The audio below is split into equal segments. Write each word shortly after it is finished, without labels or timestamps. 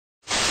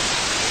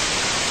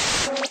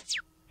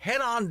Head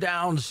on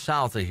down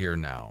south of here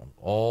now,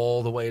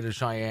 all the way to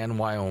Cheyenne,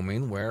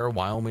 Wyoming, where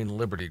Wyoming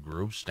Liberty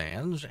Group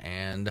stands,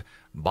 and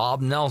Bob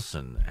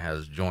Nelson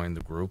has joined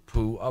the group.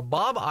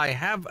 Bob, I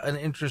have an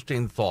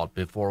interesting thought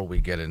before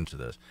we get into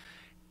this.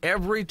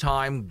 Every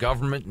time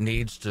government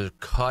needs to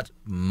cut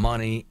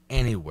money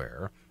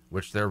anywhere,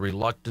 which they're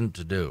reluctant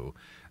to do,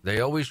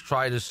 they always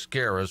try to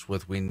scare us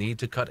with, we need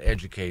to cut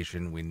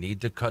education, we need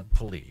to cut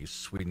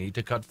police, we need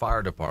to cut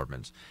fire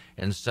departments,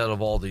 instead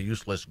of all the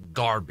useless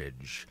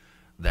garbage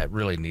that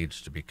really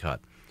needs to be cut.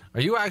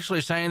 Are you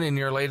actually saying in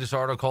your latest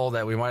article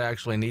that we might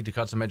actually need to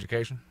cut some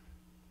education?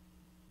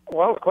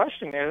 Well, the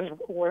question is,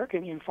 where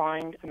can you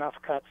find enough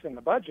cuts in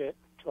the budget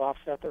to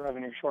offset the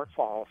revenue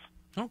shortfalls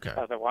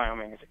that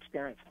Wyoming is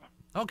experiencing?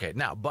 Okay,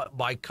 now, but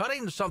by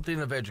cutting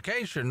something of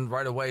education,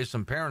 right away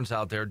some parents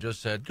out there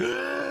just said,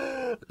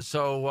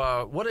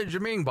 so what did you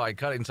mean by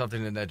cutting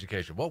something in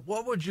education?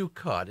 What would you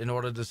cut in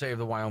order to save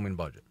the Wyoming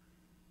budget?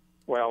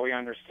 Well, we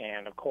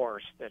understand, of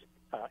course, that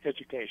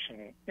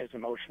education is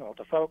emotional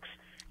to folks,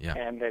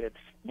 and that it's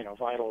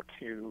vital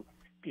to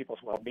people's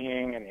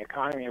well-being and the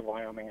economy of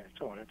Wyoming and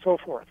so on and so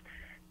forth.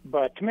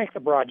 But to make the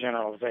broad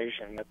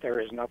generalization that there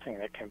is nothing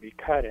that can be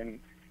cut in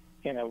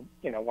a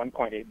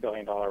 $1.8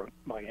 billion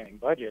biennium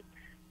budget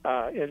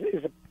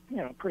is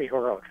a pretty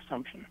heroic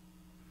assumption.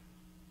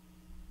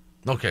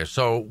 Okay,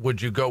 so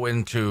would you go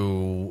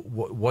into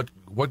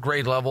what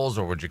grade levels,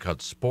 or would you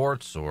cut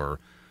sports,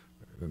 or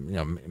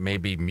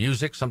maybe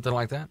music, something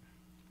like that?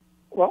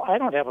 Well, I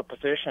don't have a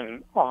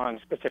position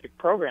on specific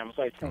programs.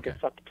 I think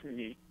it's up to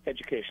the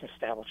education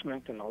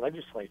establishment and the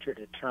legislature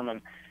to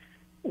determine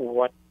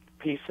what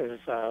pieces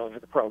of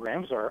the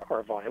programs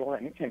are vital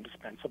and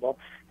indispensable.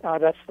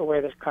 That's the way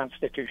this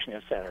Constitution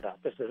has set it up.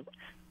 This is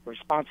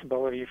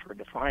responsibility for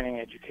defining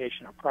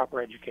education, or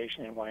proper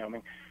education in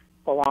Wyoming,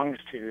 belongs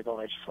to the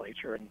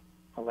legislature, and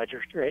the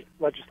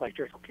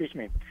legislature,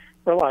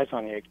 relies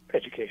on the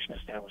education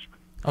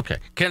establishment. Okay.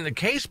 Can the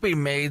case be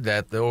made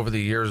that over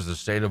the years, the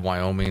state of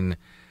Wyoming,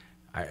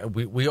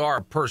 we are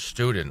per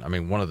student,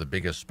 one of the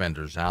biggest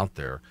spenders out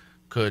there,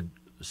 could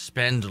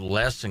spend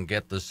less and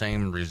get the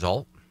same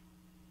result?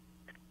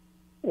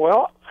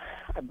 Well,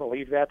 I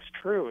believe that's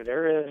true.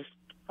 There is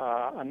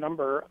a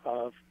number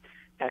of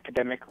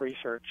academic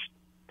research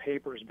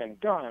papers been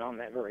done on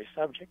that very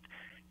subject,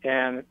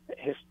 and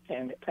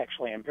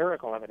actually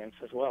empirical evidence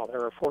as well.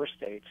 There are 4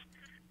 states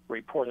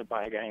reported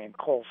by a guy named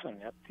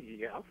Colson at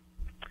the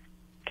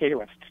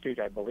Cato Institute,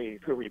 I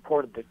believe, who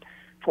reported that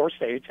 4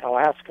 states,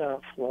 Alaska,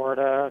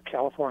 Florida,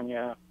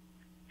 California,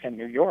 and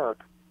New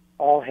York,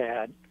 all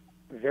had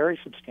very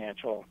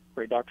substantial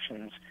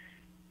reductions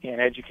in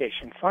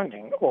education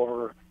funding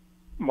over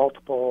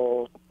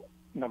multiple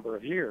number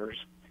of years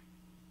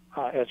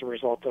as a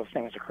result of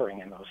things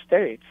occurring in those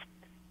states.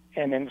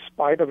 And in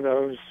spite of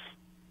those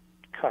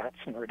cuts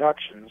and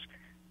reductions,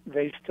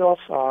 they still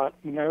saw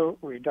no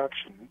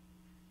reduction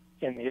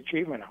in the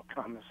achievement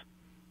outcomes,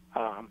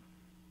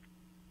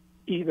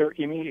 either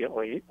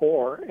immediately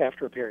or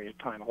after a period of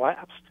time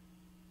elapsed.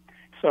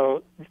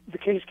 So the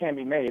case can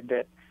be made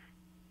that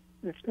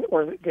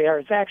there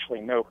is actually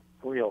no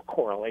real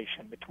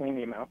correlation between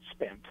the amount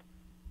spent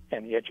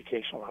and the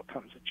educational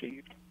outcomes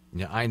achieved.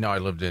 Yeah, I know. I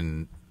lived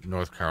in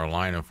North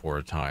Carolina for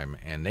a time,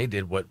 and they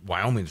did what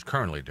Wyoming's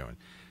currently doing.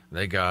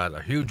 They got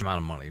a huge amount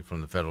of money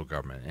from the federal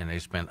government, and they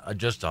spent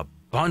just a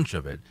bunch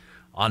of it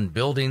on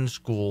building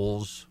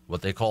schools,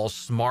 what they call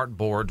smart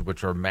boards,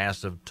 which are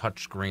massive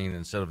touchscreen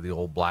instead of the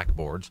old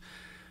blackboards.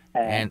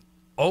 And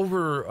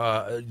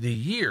over the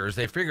years,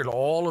 they figured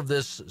all of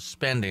this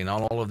spending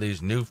on all of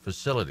these new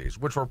facilities,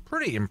 which were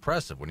pretty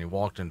impressive when you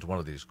walked into one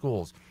of these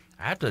schools.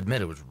 I have to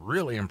admit, it was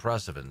really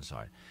impressive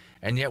inside.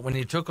 And yet, when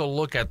you took a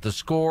look at the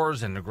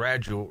scores and the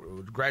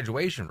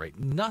graduation rate,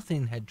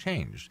 nothing had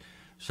changed.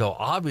 So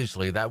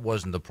obviously, that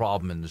wasn't the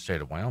problem in the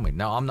state of Wyoming.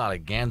 Now, I'm not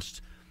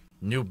against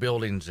new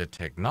buildings and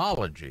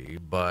technology,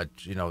 but,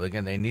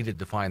 again, they needed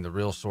to find the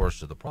real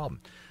source of the problem.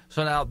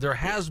 So now there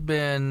has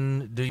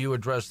been, do you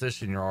address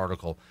this in your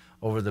article,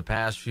 over the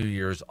past few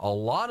years, a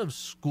lot of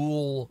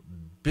school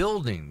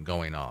building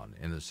going on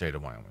in the state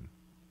of Wyoming?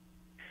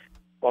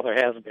 Well, there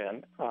has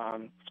been.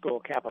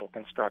 School capital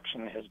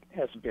construction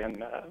has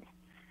been,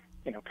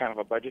 kind of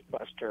a budget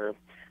buster.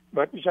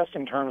 But just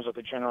in terms of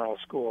the general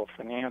school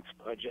finance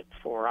budget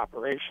for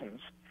operations,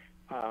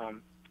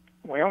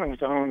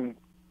 Wyoming's own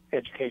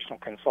educational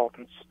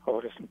consultants,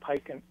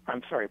 Picus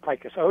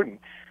Oden,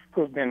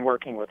 who've been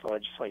working with the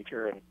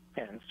legislature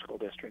and school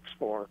districts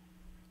for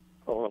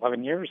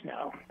 11 years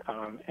now,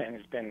 and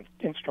has been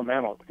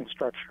instrumental in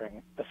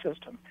structuring the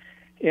system.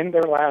 In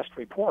their last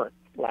report,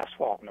 last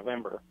fall,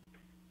 November,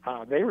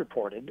 they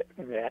reported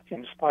that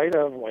in spite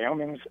of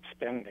Wyoming's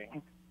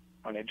spending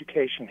on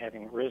education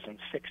having risen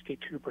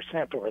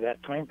 62% over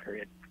that time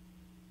period,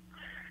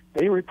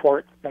 they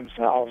report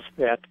themselves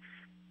that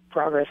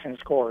progress in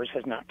scores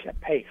has not kept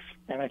pace.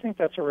 And I think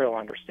that's a real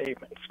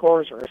understatement.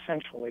 Scores are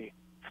essentially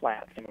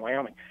flat in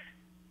Wyoming.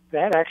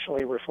 That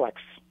actually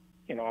reflects,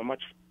 a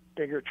much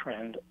bigger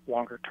trend,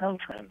 longer-term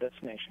trend that's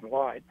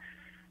nationwide.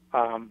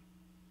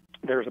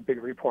 There's a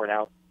big report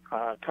out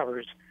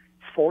covers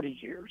 40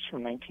 years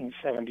from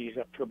 1970s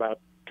up to about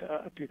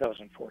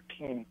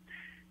 2014,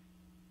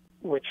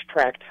 which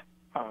tracked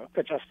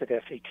adjusted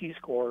SAT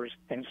scores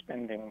and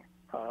spending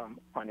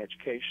on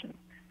education.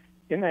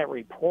 In that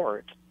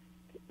report,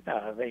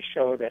 they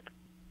show that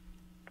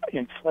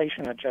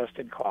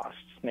inflation-adjusted costs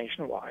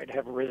nationwide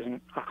have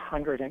risen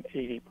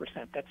 180%.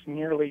 That's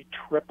nearly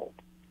tripled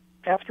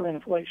after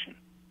inflation.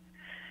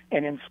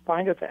 And in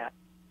spite of that,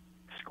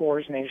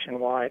 scores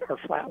nationwide are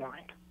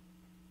flatlined.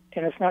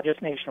 And it's not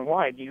just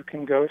nationwide. You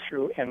can go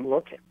through and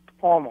look at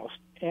almost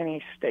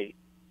any state,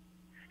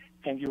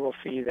 and you will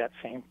see that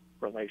same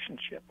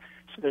relationship.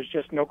 So there's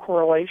just no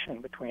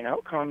correlation between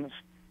outcomes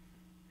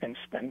and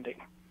spending.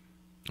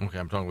 Okay,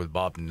 I'm talking with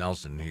Bob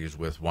Nelson. He's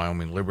with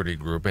Wyoming Liberty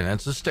Group, and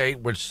it's a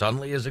state which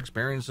suddenly has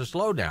experienced a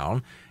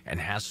slowdown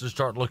and has to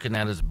start looking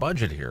at its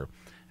budget here.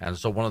 And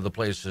so one of the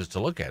places to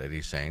look at it,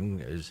 he's saying,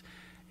 is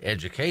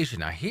education.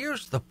 Now,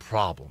 here's the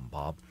problem,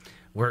 Bob.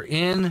 We're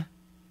in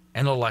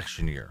an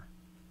election year,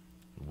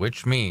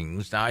 which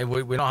means, now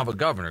we don't have a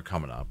governor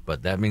coming up,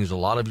 but that means a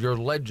lot of your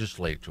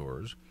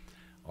legislators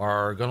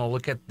are going to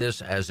look at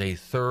this as a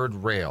third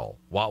rail.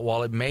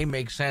 While it may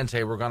make sense,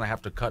 hey, we're going to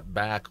have to cut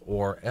back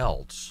or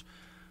else,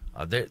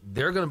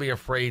 they're going to be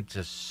afraid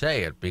to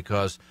say it,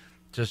 because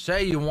to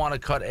say you want to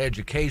cut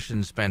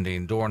education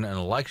spending during an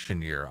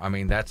election year, I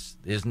mean,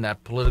 isn't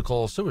that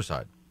political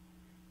suicide?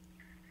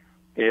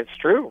 It's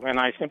true, and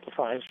I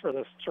sympathize for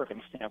the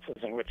circumstances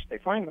in which they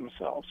find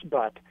themselves.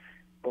 But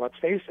let's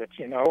face it,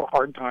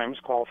 hard times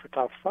call for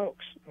tough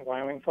folks.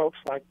 Wyoming folks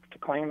like to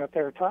claim that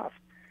they're tough.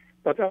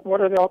 But what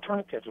are the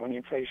alternatives when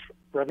you face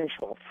revenue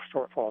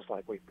shortfalls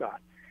like we've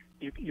got?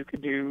 You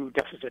could do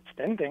deficit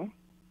spending.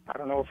 I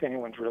don't know if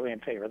anyone's really in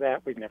favor of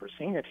that. We've never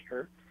seen it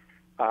here.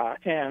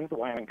 And the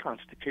Wyoming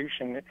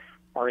Constitution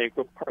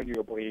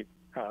arguably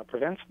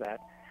prevents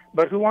that.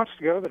 But who wants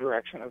to go the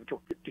direction of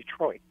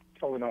Detroit,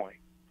 Illinois,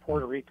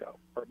 Puerto Rico,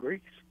 or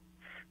Greece?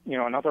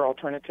 Another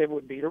alternative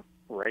would be to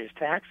raise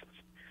taxes.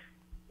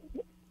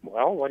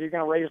 Well, what are you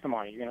going to raise them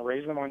on? Are you going to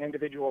raise them on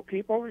individual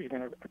people? Or are you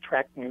going to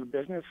attract new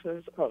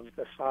businesses of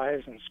the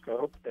size and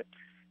scope that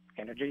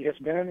energy has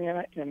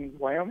been in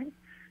Wyoming,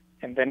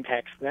 and then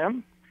tax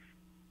them?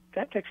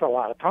 That takes a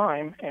lot of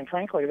time, and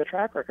frankly, the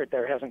track record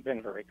there hasn't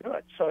been very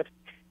good. So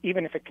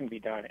even if it can be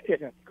done, it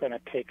isn't going to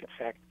take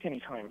effect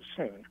anytime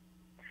soon.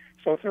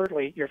 So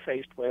thirdly, you're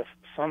faced with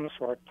some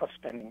sort of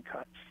spending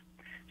cuts.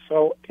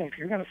 So if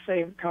you're going to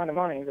save the kind of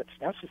money that's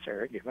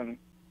necessary, given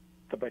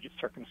the budget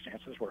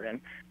circumstances we're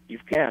in,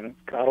 you've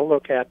got to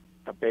look at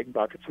the big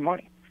buckets of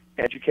money.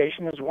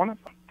 Education is one of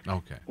them.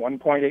 Okay.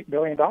 $1.8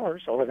 billion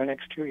over the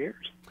next 2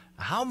 years.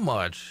 How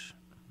much,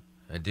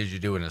 did you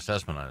do an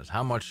assessment on this,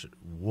 how much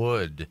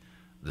would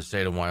the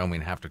state of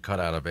Wyoming have to cut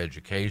out of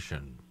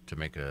education to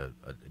make a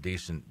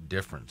decent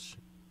difference?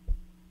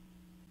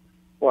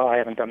 Well, I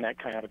haven't done that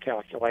kind of a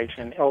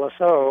calculation.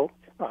 LSO,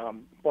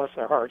 bless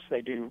their hearts,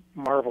 they do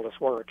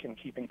marvelous work in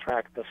keeping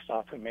track of this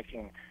stuff and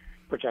making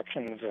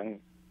projections and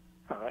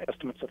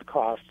estimates of the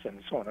costs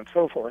and so on and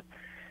so forth,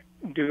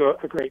 do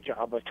a great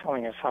job of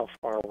telling us how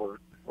far we're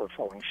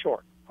falling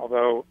short.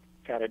 Although,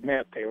 gotta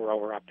admit, they were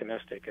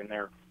over-optimistic in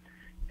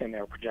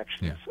their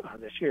projections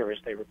this year, as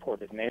they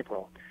reported in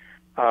April.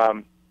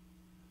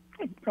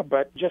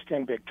 But just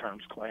in big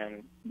terms,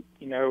 Glenn,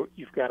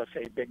 you've got to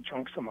save big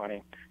chunks of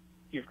money.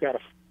 You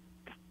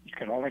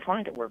can only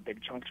find it where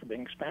big chunks are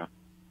being spent.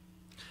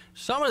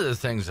 Some of the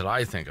things that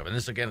I think of, and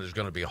this again is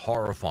going to be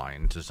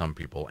horrifying to some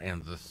people,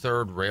 and the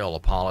third rail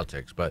of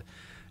politics, but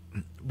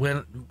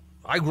when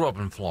I grew up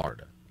in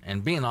Florida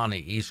and being on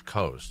the East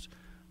Coast,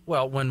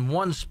 well, when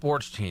one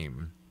sports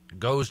team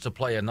goes to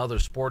play another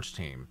sports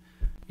team,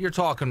 you're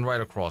talking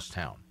right across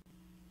town.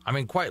 I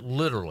mean, quite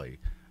literally,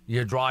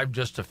 you drive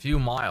just a few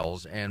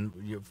miles, and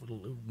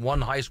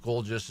one high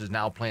school just is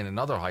now playing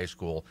another high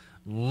school,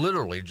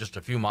 literally just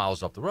a few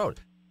miles up the road.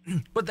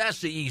 But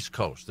that's the East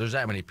Coast. There's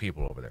that many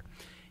people over there.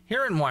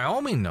 Here in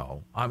Wyoming,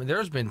 though, I mean,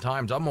 there's been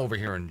times I'm over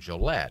here in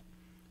Gillette,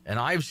 and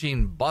I've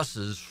seen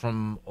buses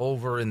from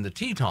over in the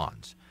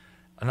Tetons.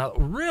 And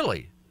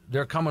really,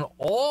 they're coming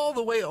all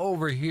the way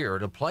over here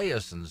to play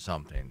us in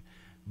something.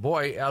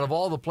 Boy, out of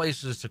all the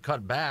places to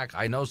cut back,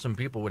 I know some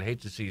people would hate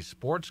to see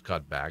sports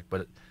cut back,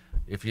 but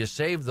if you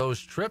save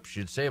those trips,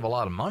 you'd save a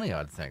lot of money,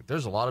 I'd think.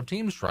 There's a lot of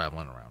teams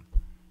traveling around.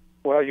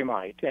 Well, you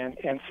might,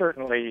 and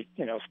certainly,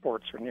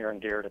 sports are near and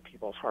dear to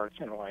people's hearts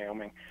in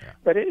Wyoming. Yeah.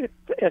 But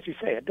as you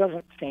say, it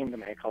doesn't seem to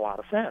make a lot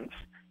of sense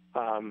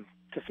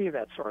to see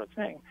that sort of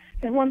thing.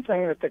 And one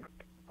thing that the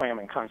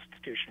Wyoming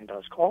Constitution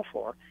does call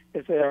for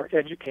is that our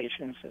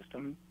education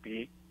system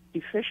be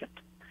efficient.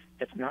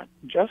 It's not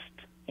just,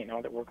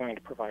 that we're going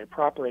to provide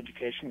proper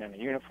education and a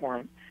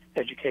uniform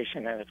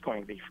education and it's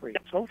going to be free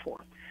and so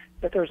forth.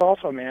 But there's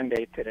also a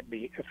mandate that it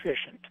be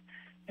efficient.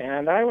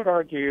 And I would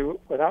argue,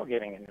 without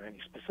getting into any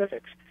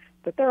specifics,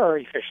 that there are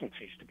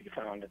efficiencies to be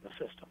found in the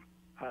system.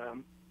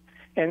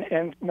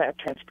 And that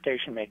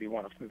transportation may be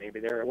one of them. Maybe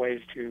there are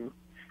ways to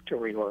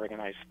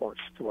reorganize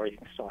sports to where you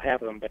can still have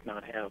them, but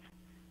not have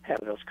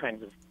those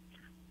kinds of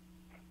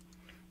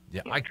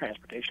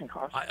transportation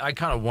costs. I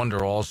kind of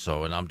wonder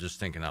also, and I'm just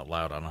thinking out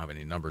loud, I don't have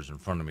any numbers in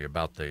front of me,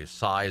 about the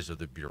size of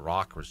the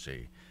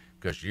bureaucracy,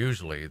 because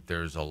usually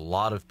there's a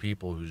lot of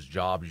people whose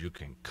jobs you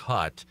can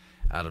cut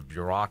out of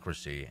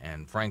bureaucracy,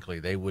 and frankly,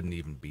 they wouldn't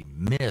even be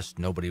missed.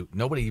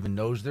 Nobody even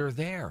knows they're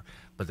there,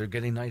 but they're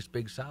getting nice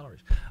big salaries.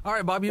 All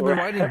right, Bob, you've been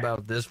writing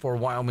about this for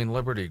Wyoming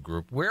Liberty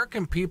Group. Where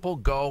can people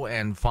go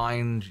and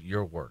find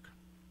your work?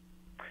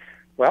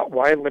 Well,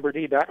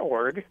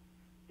 wyliberty.org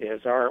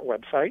is our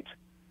website,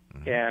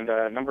 and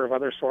a number of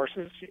other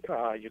sources.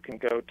 You can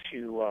go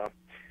to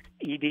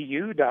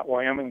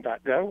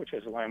edu.wyoming.gov, which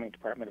is the Wyoming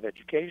Department of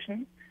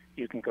Education.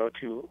 You can go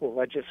to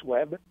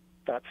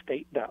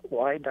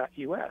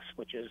legisweb.state.y.us,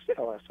 which is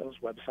LSO's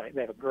website.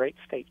 They have a great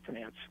state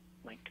finance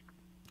link.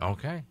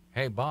 Okay.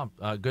 Hey, Bob,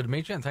 good to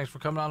meet you, and thanks for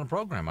coming on the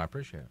program. I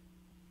appreciate it.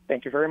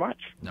 Thank you very much.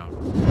 No.